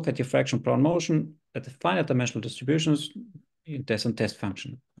look at your fraction Brown motion at the finite dimensional distributions, there's a test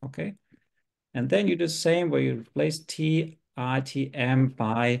function, okay? And then you do the same where you replace t, I, t, m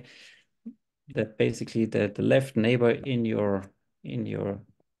by that basically the left neighbor in your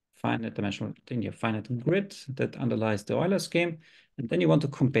finite dimensional, in your finite grid that underlies the Euler scheme. And then you want to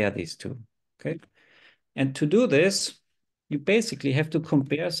compare these two, okay? And to do this, you basically have to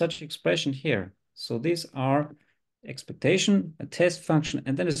compare such expression here. So these are expectation, a test function,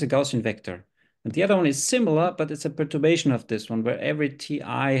 and then there's a Gaussian vector. And the other one is similar, but it's a perturbation of this one where every ti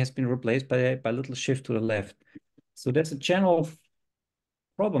has been replaced by a little shift to the left. So there's a general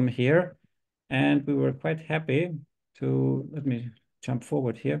problem here. And we were quite happy to, let me jump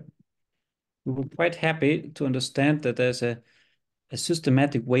forward here. We were quite happy to understand that there's a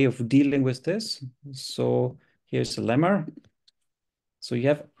systematic way of dealing with this. So here's a lemma. So you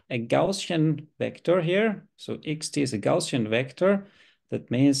have a Gaussian vector here. So xt is a Gaussian vector. That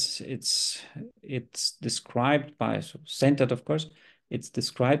means it's described by, so centered, of course, it's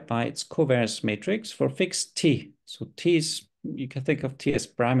described by its covariance matrix for fixed t. So t is, you can think of t as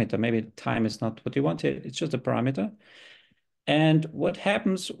parameter. Maybe time is not what you want here. It's just a parameter. And what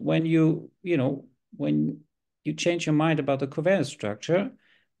happens when when you change your mind about the covariance structure,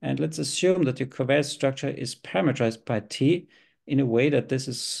 and let's assume that your covariance structure is parameterized by t in a way that this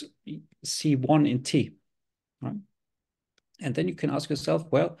is C1 in t, right? And then you can ask yourself,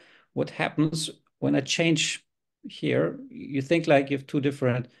 well, what happens when I change here? You think like you have two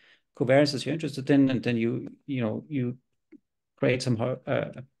different covariances you're interested in, and then you create somehow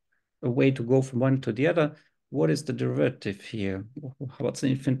a way to go from one to the other. What is the derivative here? What's the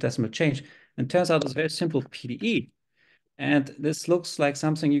infinitesimal change? And it turns out it's very simple PDE. And this looks like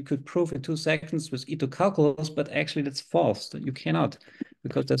something you could prove in 2 seconds with Ito calculus, but actually that's false. That you cannot,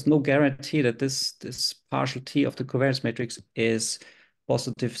 because there's no guarantee that this partial t of the covariance matrix is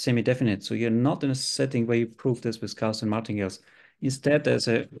positive semi-definite. So you're not in a setting where you prove this with Gaussian martingales. Instead, there's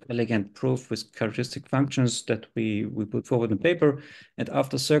an elegant proof with characteristic functions that we put forward in the paper. And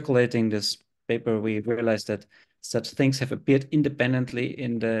after circulating this paper, we realized that such things have appeared independently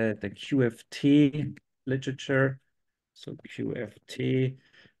in the QFT literature. So QFT,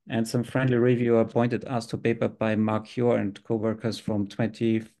 and some friendly reviewer pointed us to a paper by Mark Yor and co-workers from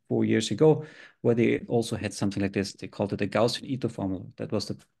 24 years ago, where they also had something like this. They called it a Gaussian Ito formula. That was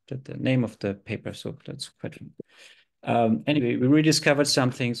the name of the paper. So that's quite anyway, we rediscovered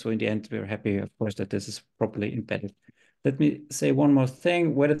something. So in the end, we were happy, of course, that this is properly embedded. Let me say one more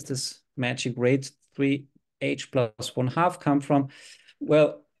thing. Where does this magic rate 3h plus 1/2 come from?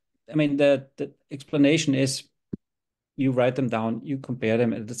 Well, I mean, the explanation is you write them down, you compare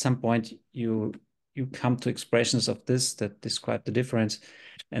them, and at some point you come to expressions of this that describe the difference.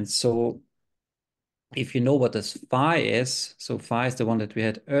 And so if you know what this phi is, so phi is the one that we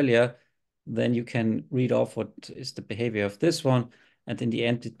had earlier, then you can read off what is the behavior of this one. And in the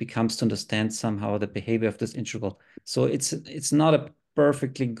end, it becomes to understand somehow the behavior of this integral. So it's not a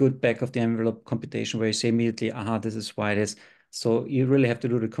perfectly good back of the envelope computation where you say immediately, aha, this is why it is. So you really have to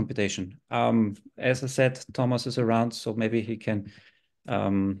do the computation. As I said, Thomas is around, so maybe he can,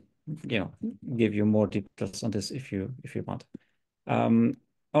 give you more details on this if you want.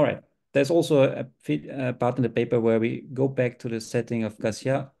 All right. There's also a part in the paper where we go back to the setting of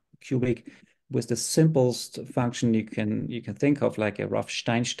Gaussian cubic with the simplest function you can think of, like a rough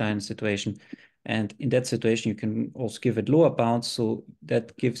Steinstein situation. And in that situation, you can also give it lower bounds. So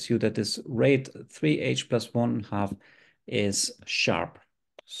that gives you that this rate 3h plus 1/2 is sharp.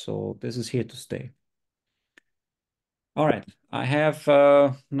 So this is here to stay. All right. I have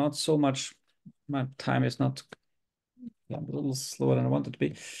not so much, my time is not a little slower than I wanted to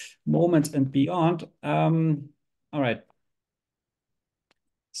be. Moments and beyond. All right.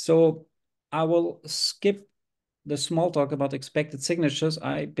 So I will skip the small talk about expected signatures,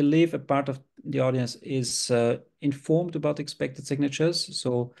 I believe a part of the audience is informed about expected signatures.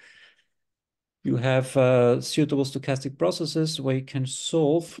 So you have suitable stochastic processes where you can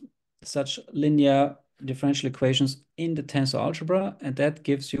solve such linear differential equations in the tensor algebra, and that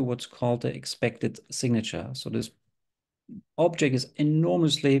gives you what's called the expected signature. So this object is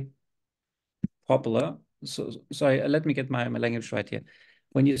enormously popular. So sorry, let me get my language right here.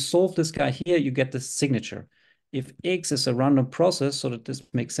 When you solve this guy here, you get the signature. If X is a random process, so that this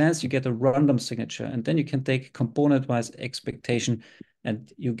makes sense, you get a random signature. And then you can take component-wise expectation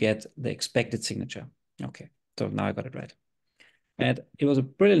and you get the expected signature. Okay, so now I got it right. And it was a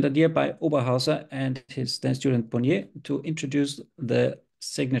brilliant idea by Oberhauser and his then student Bonnier to introduce the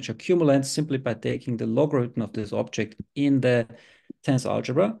signature cumulants simply by taking the logarithm of this object in the tensor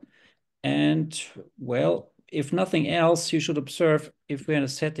algebra. And well, if nothing else, you should observe if we're in a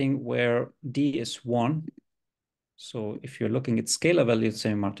setting where D is 1. So if you're looking at scalar valued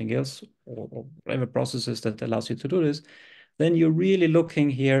semi-martingales or whatever processes that allows you to do this, then you're really looking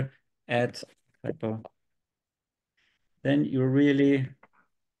here at, then you're really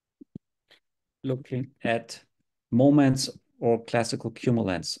looking at moments or classical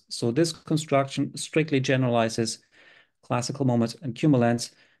cumulants. So this construction strictly generalizes classical moments and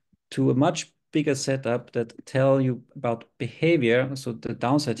cumulants to a much bigger setup that tell you about behavior. So the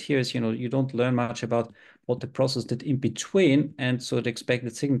downside here is, you don't learn much about what the process did in between. And so the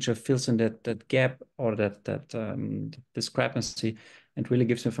expected signature fills in that gap or that discrepancy and really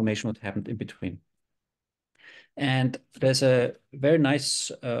gives information what happened in between. And there's a very nice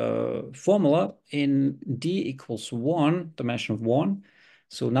formula in D equals 1, dimension of 1.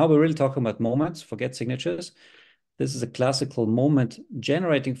 So now we're really talking about moments, forget signatures. This is a classical moment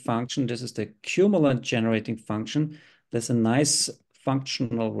generating function. This is the cumulant generating function. There's a nice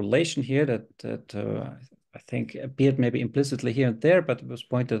functional relation here that I think appeared maybe implicitly here and there, but it was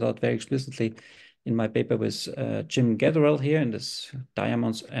pointed out very explicitly in my paper with Jim Gatheral here in this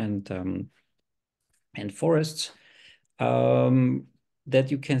diamonds and forests,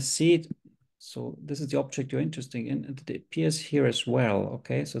 that you can see it. So this is the object you're interested in, and it appears here as well.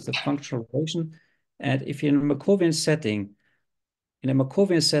 Okay, so it's a functional relation. And if you're in a Markovian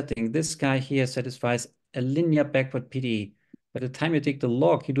setting, this guy here satisfies a linear backward PDE. By the time you take the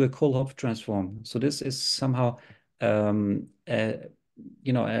log, you do a Kohl-Hopf transform. So this is somehow a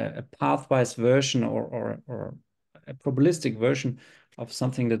pathwise version or a probabilistic version of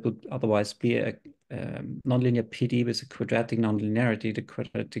something that would otherwise be a nonlinear PD with a quadratic nonlinearity. The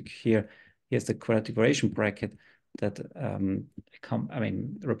quadratic here's the quadratic variation bracket that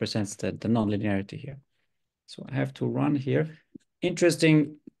represents the nonlinearity here. So I have to run here.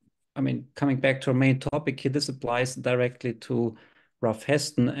 Interesting, coming back to our main topic here, this applies directly to Ralph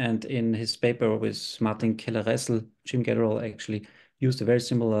Heston, and in his paper with Martin Keller-Ressel, Jim Gatheral actually used a very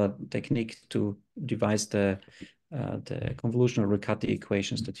similar technique to devise the convolutional Riccati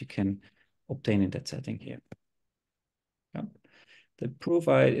equations that you can obtain in that setting here. Yeah. The proof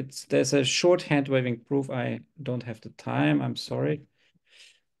there's a short hand waving proof. I don't have the time, I'm sorry.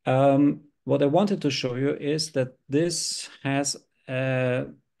 What I wanted to show you is that this has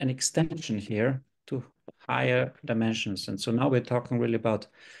an extension here to higher dimensions. And so now we're talking really about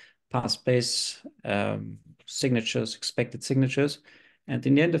path space signatures, expected signatures. And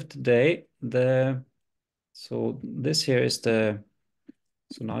in the end of the day, so this here is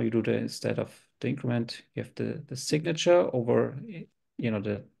so now you do instead of the increment, you have the signature over,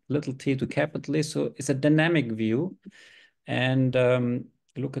 the little t to capital E. So it's a dynamic view. And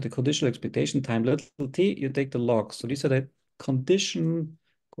look at the conditional expectation time, little t, you take the log. So these are the conditional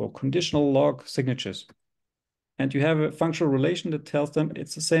log signatures. And you have a functional relation that tells them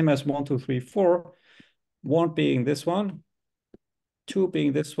it's the same as 1, 2, 3, 4. 1 being this one, 2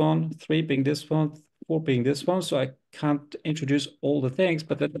 being this one, 3 being this one, 4 being this one. So I can't introduce all the things,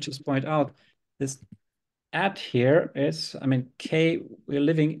 but let me just point out this at here is, K, we're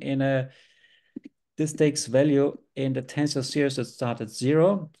living in this takes value in the tensor series that start at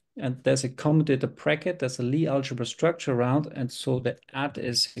 0. And there's a commutator bracket, there's a Lie algebra structure around. And so the at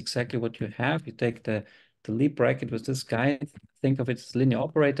is exactly what you have. You take the Lie bracket with this guy, think of it as a linear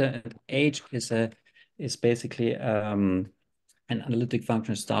operator, and H is basically an analytic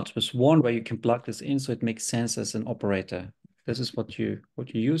function starts with 1 where you can plug this in so it makes sense as an operator. This is what you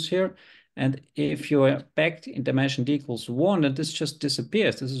use here. And if you're back in dimension d equals 1, then this just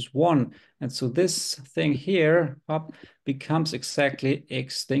disappears. This is 1. And so this thing here becomes exactly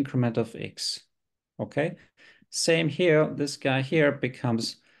x, the increment of x. Okay? Same here. This guy here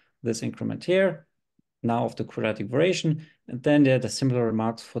becomes this increment here, now of the quadratic variation. And then there are the similar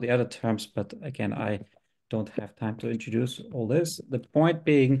remarks for the other terms. But again, I don't have time to introduce all this. The point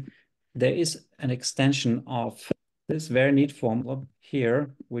being, there is an extension of this very neat formula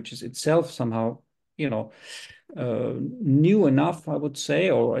here, which is itself somehow, new enough, I would say,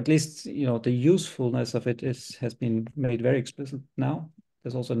 or at least, the usefulness of it has been made very explicit now.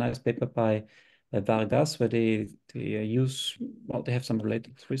 There's also a nice paper by Vargas where they use, well, they have some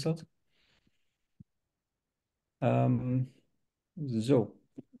related results. So,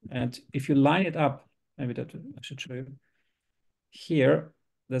 and if you line it up, maybe that I should show you. Here,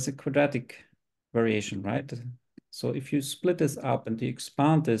 there's a quadratic variation, right? So if you split this up and you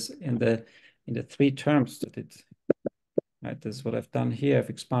expand this in the three terms that it, right? This is what I've done here. I've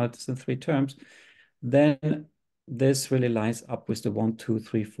expanded this in three terms. Then this really lines up with the 1, 2,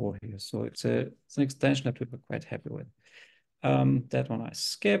 3, 4 here. So it's an extension that we were quite happy with. That one I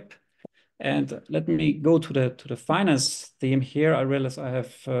skip. And let me go to the finance theme here. I realize I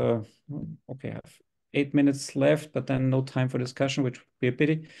have I have 8 minutes left, but then no time for discussion, which would be a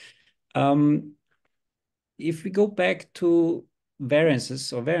pity. If we go back to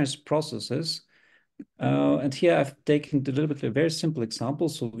variances or variance processes, and here I've taken a little bit a very simple example.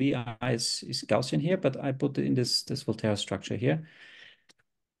 So VI is Gaussian here, but I put it in this Volterra structure here.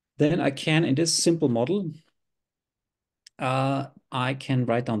 Then I can, in this simple model, I can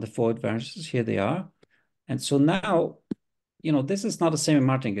write down the forward variances. Here they are. And so now, this is not a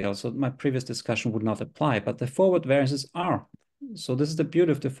semi-martingale, so my previous discussion would not apply, but the forward variances are. So this is the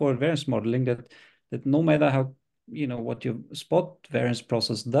beauty of the forward variance modeling, that no matter how, what your spot variance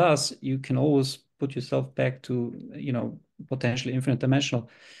process does, you can always put yourself back to, potentially infinite dimensional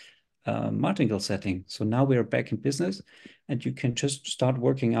martingale setting. So now we are back in business, and you can just start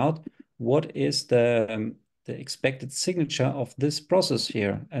working out what is the expected signature of this process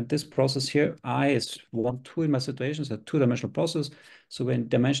here. And this process here, I is 1, 2 in my situation, so a two-dimensional process. So when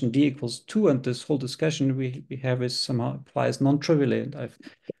dimension d equals 2, and this whole discussion we have is somehow applies non-trivially. And I've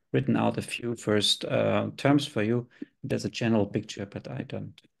written out a few first terms for you. There's a general picture, but I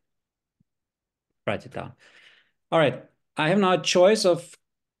don't write it down. All right, I have now a choice of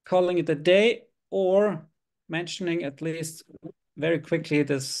calling it a day or mentioning at least very quickly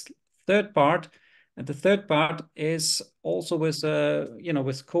this third part. And the third part is also with,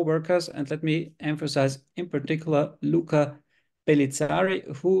 with coworkers. And let me emphasize in particular, Luca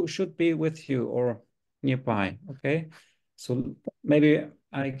Pellizzari, who should be with you or nearby, okay? So maybe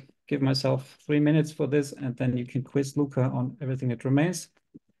I give myself 3 minutes for this, and then you can quiz Luca on everything that remains.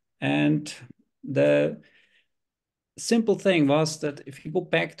 And the simple thing was that if you go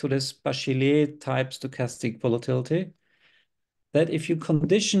back to this Bachelier type stochastic volatility, that if you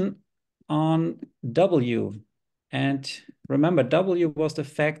condition on W, and remember, W was the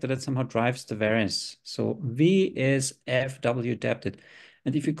fact that it somehow drives the variance. So V is FW adapted.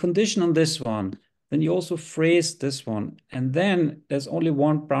 And if you condition on this one, then you also phrase this one. And then there's only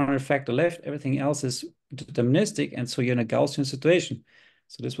one primary factor left. Everything else is deterministic. And so you're in a Gaussian situation.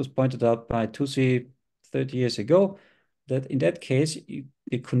 So this was pointed out by Touzi 30 years ago, that in that case,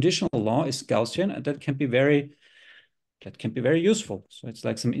 the conditional law is Gaussian, and that can be very useful. So it's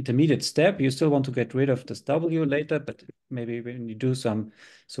like some intermediate step. You still want to get rid of this W later, but maybe when you do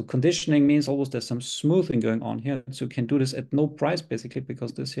so conditioning means always there's some smoothing going on here. So you can do this at no price, basically,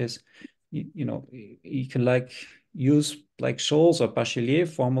 because this is, you can use like Scholz or Bachelier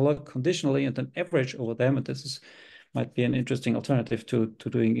formula conditionally and then average over them. And this might be an interesting alternative to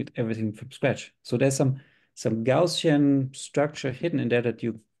doing everything from scratch. So there's some Gaussian structure hidden in there that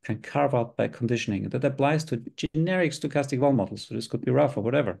you can carve out by conditioning. That applies to generic stochastic vol models. So this could be rough or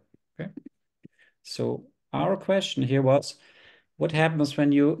whatever. Okay. So our question here was, what happens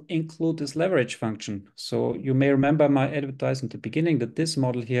when you include this leverage function? So you may remember my advertisement at the beginning that this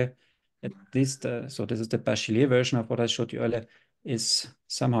model here, at least, so this is the Bachelier version of what I showed you earlier, is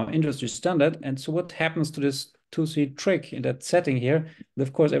somehow industry standard. And so what happens to this 2C trick in that setting here? And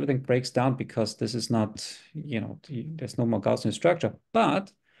of course, everything breaks down because this is not, there's no more Gaussian structure.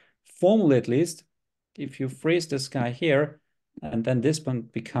 But formally, at least, if you freeze this guy here, and then this one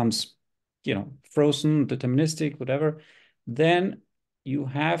becomes, frozen, deterministic, whatever, then you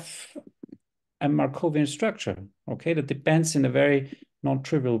have a Markovian structure, okay, that depends in a very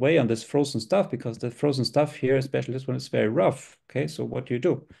non-trivial way on this frozen stuff, because the frozen stuff here, especially this one, is very rough, okay? So what do you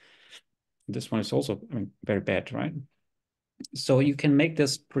do? This one is also, very bad, right? So you can make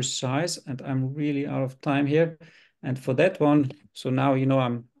this precise, and I'm really out of time here. And for that one, so now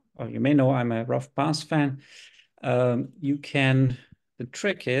or you may know I'm a rough pass fan. The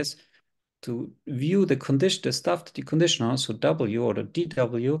trick is to view the condition, the stuff that you condition on, so W or the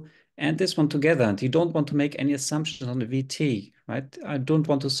DW, and this one together. And you don't want to make any assumptions on the VT, right? I don't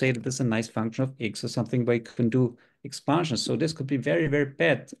want to say that this is a nice function of X or something where you can do expansions. So this could be very, very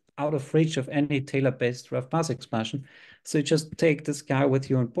bad, out of reach of any Taylor-based rough path expansion. So you just take this guy with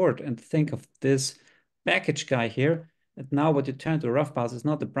you on board and think of this package guy here. And now what you turn to a rough path is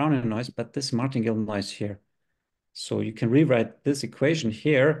not the Brownian noise, but this martingale noise here. So you can rewrite this equation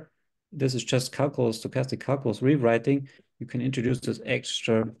here. This is just calculus, stochastic calculus rewriting. You can introduce this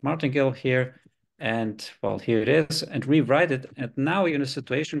extra martingale here, and well, here it is, and rewrite it. And now you're in a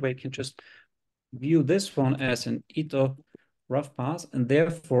situation where you can just view this one as an Ito rough path and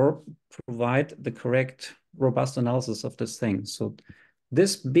therefore provide the correct robust analysis of this thing. So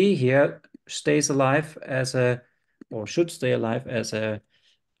this B here stays alive as a, or should stay alive as a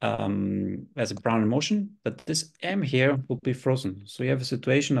Brownian motion, but this M here will be frozen. So you have a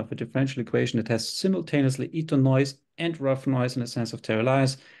situation of a differential equation that has simultaneously Ito noise and rough noise in the sense of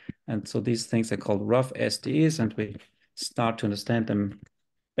Terrell-Lewis. And so these things are called rough SDEs, and we start to understand them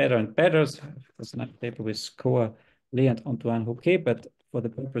better and better. So there's another paper with Koa, Lee, and Antoine Houquet, but for the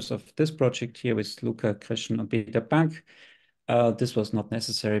purpose of this project here with Luca, Christian, and Peter Bank, this was not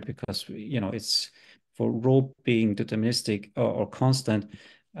necessary because, you know, it's for rho being deterministic or constant.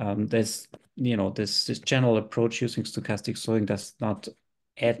 There's, you know, this general approach using stochastic sorting does not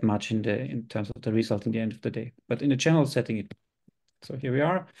add much in terms of the result in the end of the day. But in a general setting, so here we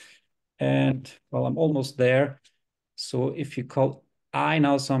are. And well, I'm almost there. So if you call I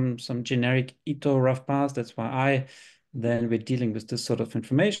now some generic Ito rough path, that's why I, then we're dealing with this sort of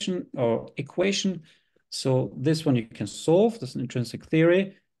information or equation. So this one you can solve, this is an intrinsic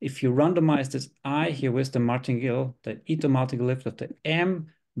theory. If you randomize this I here with the martingale, the Ito martingale lift of the M,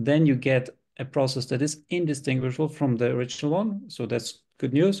 then you get a process that is indistinguishable from the original one. So that's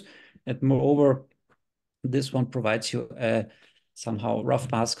good news. And moreover, this one provides you a somehow rough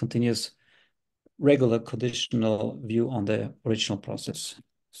path continuous regular conditional view on the original process.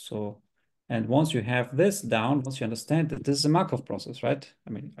 So, and once you have this down, once you understand that this is a Markov process, right?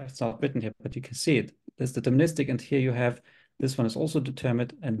 I mean, it's not written here, but you can see it. This is deterministic, and here you have, this one is also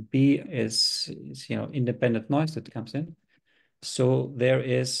determined, and B is you know, independent noise that comes in. So there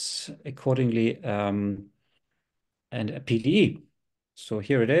is accordingly and a PDE. So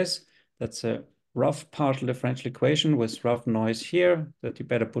here it is. That's a rough partial differential equation with rough noise here that you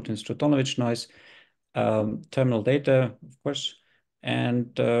better put in Stratonovich noise, terminal data, of course,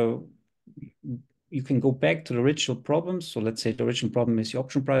 and you can go back to the original problems. So let's say the original problem is the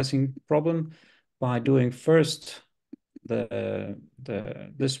option pricing problem by doing first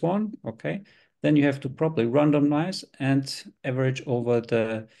this one, okay? Then you have to properly randomize and average over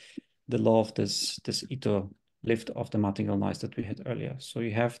the law of this Ito lift of the martingale noise that we had earlier. So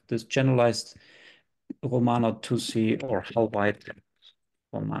you have this generalized Romano-Touzi or Hull-White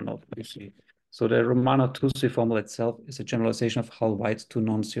Romano-Touzi. So the Romano-Touzi formula itself is a generalization of Hull-White to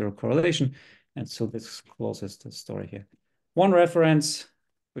non-zero correlation. And so this closes the story here. One reference,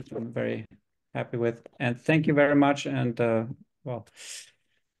 which I'm very happy with. And thank you very much. And well,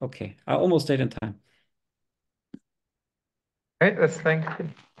 okay, I almost stayed in time. Great, let's thank you.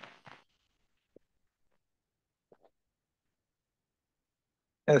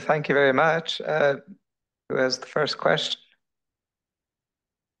 Thank you very much. Who has the first question?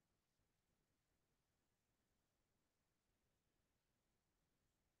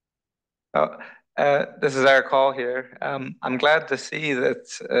 Oh, this is our call here. I'm glad to see that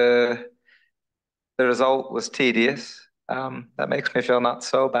the result was tedious. That makes me feel not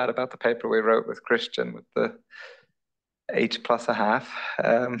so bad about the paper we wrote with Christian with the H plus a half.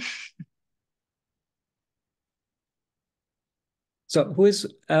 So who is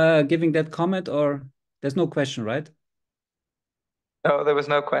giving that comment, or there's no question, right? No, there was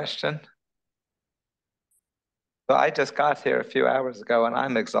no question. So I just got here a few hours ago and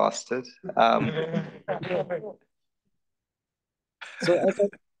I'm exhausted. So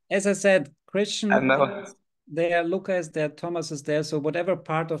as I said, Christian No. there, Luca is there, Thomas is there. So whatever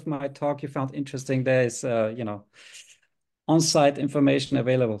part of my talk you found interesting, there is, you know, on-site information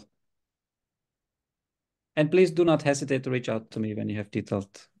available. And please do not hesitate to reach out to me when you have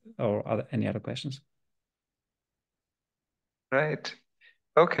detailed or any other questions. Right.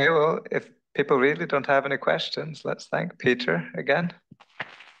 Okay, well, if people really don't have any questions, let's thank Peter again.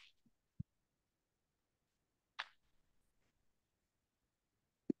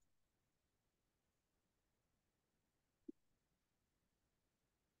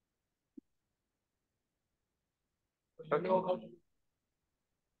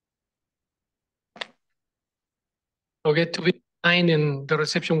 Okay, to be fine, and the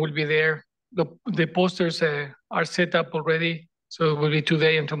reception will be there the posters are set up already. So it will be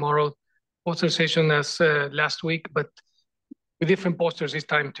today and tomorrow poster session as last week, but with different posters this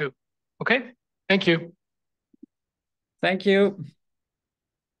time too. Okay, thank you. Thank you.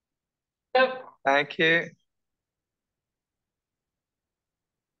 Yep. Thank you.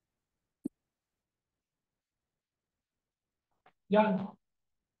 Yeah.